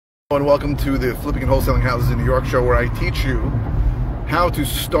And welcome to the Flipping and Wholesaling Houses in New York show, where I teach you how to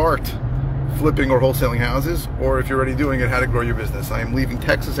start flipping or wholesaling houses, or if you're already doing it, how to grow your business. I am leaving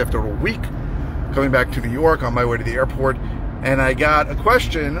Texas after a week, coming back to New York on my way to the airport, and I got a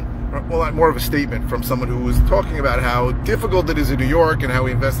question, well, more of a statement from someone who was talking about how difficult it is in New York and how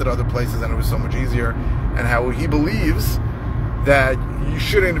he invested other places and it was so much easier, and how he believes that you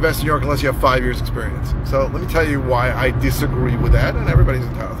shouldn't invest in New York unless you have 5 years experience. So let me tell you why I disagree with that, and everybody's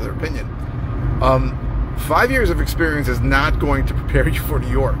entitled to their opinion. 5 years of experience is not going to prepare you for New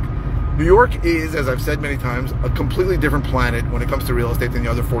York. New York is, as I've said many times, a completely different planet when it comes to real estate than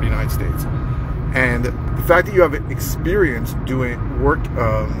the other 49 states. And the fact that you have experience doing work,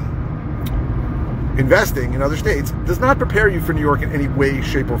 investing in other states, does not prepare you for New York in any way,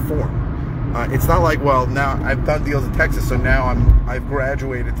 shape, or form. It's not like, well, now I've done deals in Texas, so now I've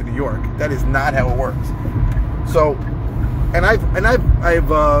graduated to New York. That is not how it works. So, and I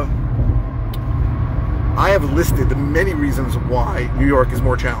have listed the many reasons why New York is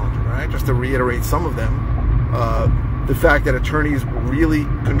more challenging. Right? Just to reiterate some of them, the fact that attorneys really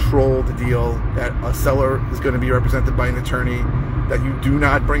control the deal, that a seller is going to be represented by an attorney, that you do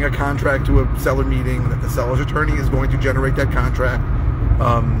not bring a contract to a seller meeting, that the seller's attorney is going to generate that contract.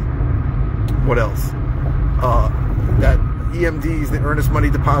 What else? That EMDs, the earnest money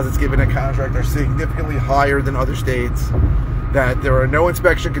deposits given in a contract, are significantly higher than other states. That there are no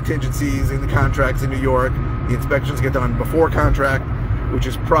inspection contingencies in the contracts in New York. The inspections get done before contract, which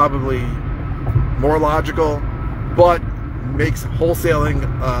is probably more logical, but makes wholesaling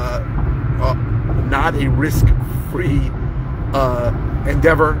not a risk-free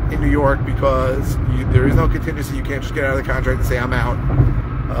endeavor in New York, because there is no contingency. You can't just get out of the contract and say, I'm out.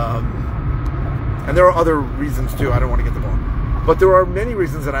 And there are other reasons too. I don't want to get them all, but there are many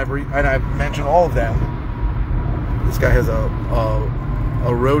reasons that I've mentioned all of them. This guy has a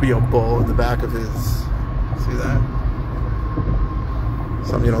rodeo bull in the back of his. See that?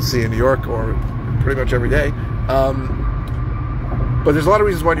 Something you don't see in New York or pretty much every day. But there's a lot of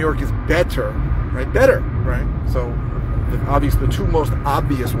reasons why New York is better, right? Better, right? So the two most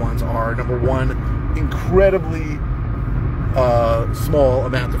obvious ones are, number one, incredibly small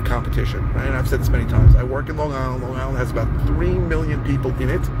amount of competition, right? And I've said this many times. I work in Long Island. Long Island has about 3 million people in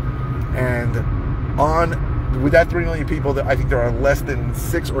it, and with that 3 million people, I think there are less than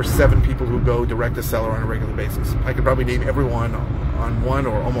 6 or 7 people who go direct to seller on a regular basis. I could probably name everyone on one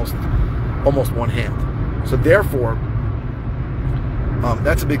or almost one hand. So therefore,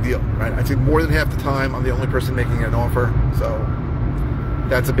 that's a big deal, right? I think more than half the time I'm the only person making an offer, so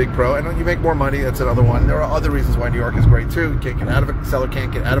that's a big pro. And you make more money, that's another one. There are other reasons why New York is great too. Seller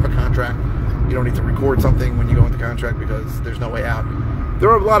can't get out of a contract. You don't need to record something when you go into contract because there's no way out. There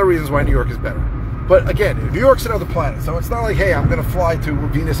are a lot of reasons why New York is better. But again, New York's another planet, so it's not like, hey, I'm going to fly to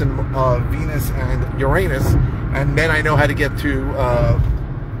Venus and Uranus, and then I know how to get to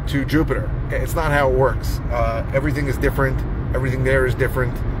Jupiter. It's not how it works. Everything is different. Everything there is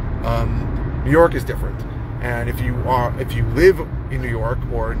different. New York is different. And if you live in New York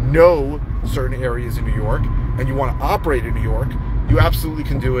or know certain areas in New York and you want to operate in New York, you absolutely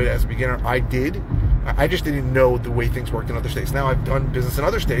can do it as a beginner. I did. I just didn't know the way things worked in other states. Now I've done business in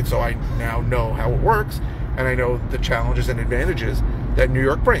other states, so I now know how it works, and I know the challenges and advantages that New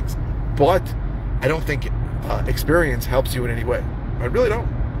York brings. But I don't think experience helps you in any way. I really don't.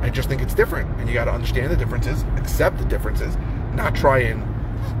 I just think it's different, and you got to understand the differences, accept the differences, not try and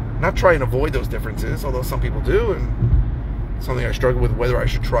avoid those differences, although some people do, and something I struggle with whether I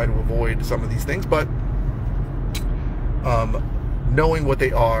should try to avoid some of these things. But knowing what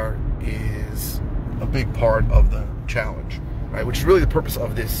they are is a big part of the challenge, right? Which is really the purpose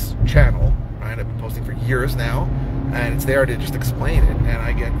of this channel, right? I've been posting for years now, and it's there to just explain it. And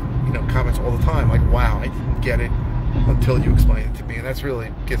I get, comments all the time like, "Wow, I didn't get it until you explained it to me," and that's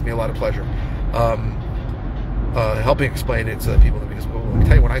really gives me a lot of pleasure. Helping explain it so that people, because let me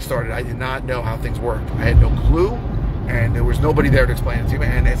tell you, when I started, I did not know how things worked. I had no clue, and there was nobody there to explain it to me.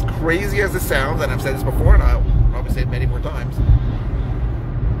 And as crazy as it sounds, and I've said this before, and I'll probably say it many more times.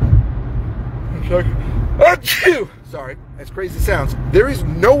 Sorry, as crazy as it sounds, there is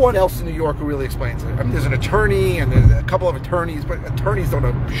no one else in New York who really explains it. I mean, there's an attorney and there's a couple of attorneys, but attorneys don't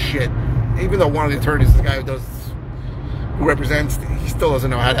know shit. Even though one of the attorneys is the guy who represents, he still doesn't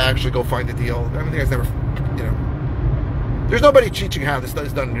know how to actually go find a deal. I mean, the guy's never, there's nobody teaching how this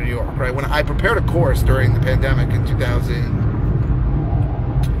is done in New York, right? When I prepared a course during the pandemic in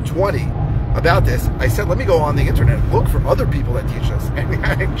 2020 about this, I said, let me go on the internet and look for other people that teach this.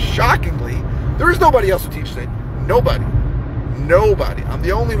 And shockingly, there is nobody else who teaches it. Nobody. I'm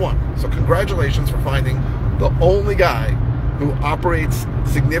the only one. So congratulations for finding the only guy who operates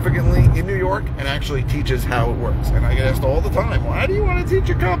significantly in New York and actually teaches how it works. And I get asked all the time, why do you want to teach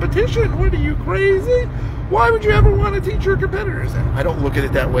your competition? What are you, crazy? Why would you ever want to teach your competitors? And I don't look at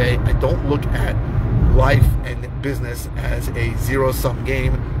it that way. I don't look at life and business as a zero-sum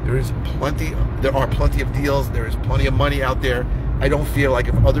game. There are plenty of deals. There is plenty of money out there. I don't feel like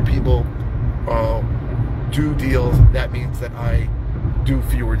if other people do deals, that means that I do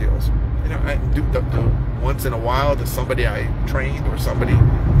fewer deals. You know, I do once in a while, does somebody I trained or somebody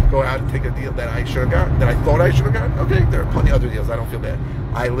go out and take a deal that I should have got, that I thought I should have got? Okay, there are plenty of other deals. I don't feel bad.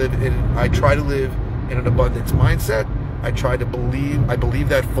 I try to live in an abundance mindset. I believe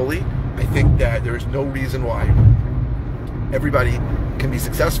that fully. I think that there is no reason why everybody can be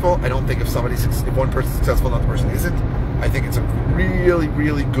successful. I don't think if one person's successful, another person isn't. I think it's a really,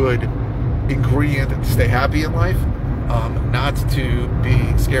 really good ingredient to stay happy in life. Not to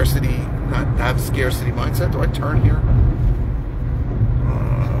be scarcity, not to have a scarcity mindset. Do I turn here?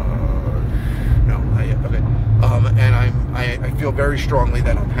 No, not yet. Okay. And I feel very strongly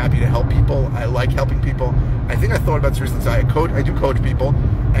that I'm happy to help people. I like helping people. I think I thought about this recently. I do coach people,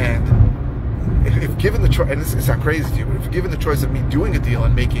 and if given the choice, and this sounds crazy to you, but if given the choice of me doing a deal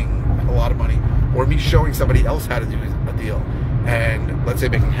and making a lot of money, or me showing somebody else how to do a deal, and let's say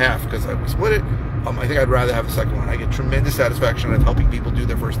making half because I split it, I think I'd rather have the second one. I get tremendous satisfaction out of helping people do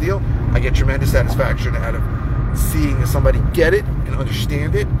their first deal. I get tremendous satisfaction out of seeing somebody get it and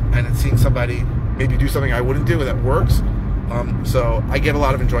understand it, and then seeing somebody maybe do something I wouldn't do and that works. So I get a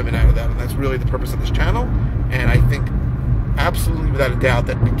lot of enjoyment out of that, and that's really the purpose of this channel. And I think absolutely without a doubt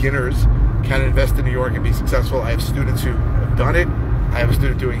that beginners can invest in New York and be successful. I have students who have done it. I have a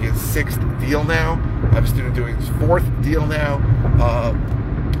student doing his 6th deal now. I have a student doing his 4th deal now.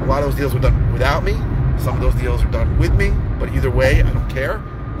 A lot of those deals were done without me. Some of those deals are done with me. But either way, I don't care.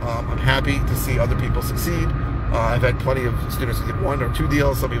 I'm happy to see other people succeed. I've had plenty of students who did 1 or 2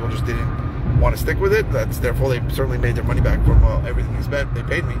 deals. Some people just didn't want to stick with it. Therefore, they certainly made their money back from everything they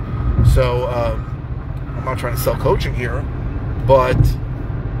paid me. So I'm not trying to sell coaching here, but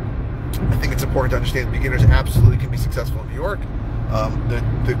I think it's important to understand that beginners absolutely can be successful in New York.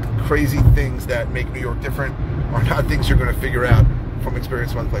 The crazy things that make New York different are not things you're going to figure out from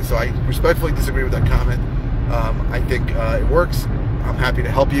experience from other places. So I respectfully disagree with that comment. I think it works. I'm happy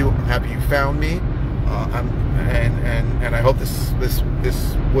to help you. I'm happy you found me. And I hope this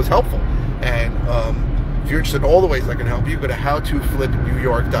was helpful. And if you're interested in all the ways I can help you, go to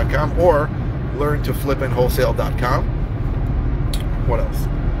howtoflipnewyork.com or learntoflipandwholesale.com. What else?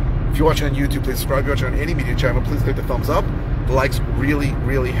 If you're watching on YouTube, please subscribe. If you're watching on any media channel, please click the thumbs up. The likes really,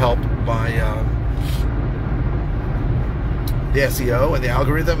 really help by the SEO and the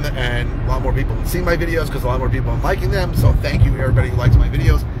algorithm, and a lot more people can see my videos because a lot more people are liking them. So thank you, everybody who likes my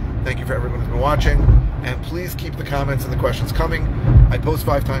videos. Thank you for everyone who's been watching. And please keep the comments and the questions coming. I post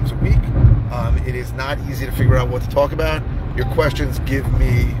 5 times a week. It is not easy to figure out what to talk about. Your questions give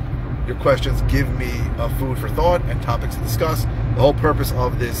me food for thought and topics to discuss. The whole purpose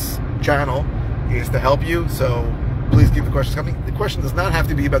of this channel is to help you. So please keep the questions coming. The question does not have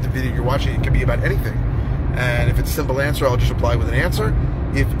to be about the video you're watching. It can be about anything. And if it's a simple answer, I'll just reply with an answer.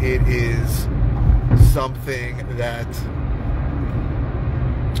 If it is something that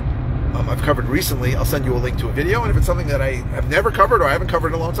I've covered recently, I'll send you a link to a video. And if it's something that I have never covered or I haven't covered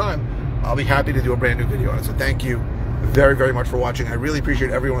in a long time, I'll be happy to do a brand new video on it. So thank you very, very much for watching. I really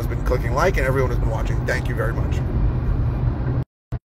appreciate everyone who's been clicking like and everyone who's been watching. Thank you very much.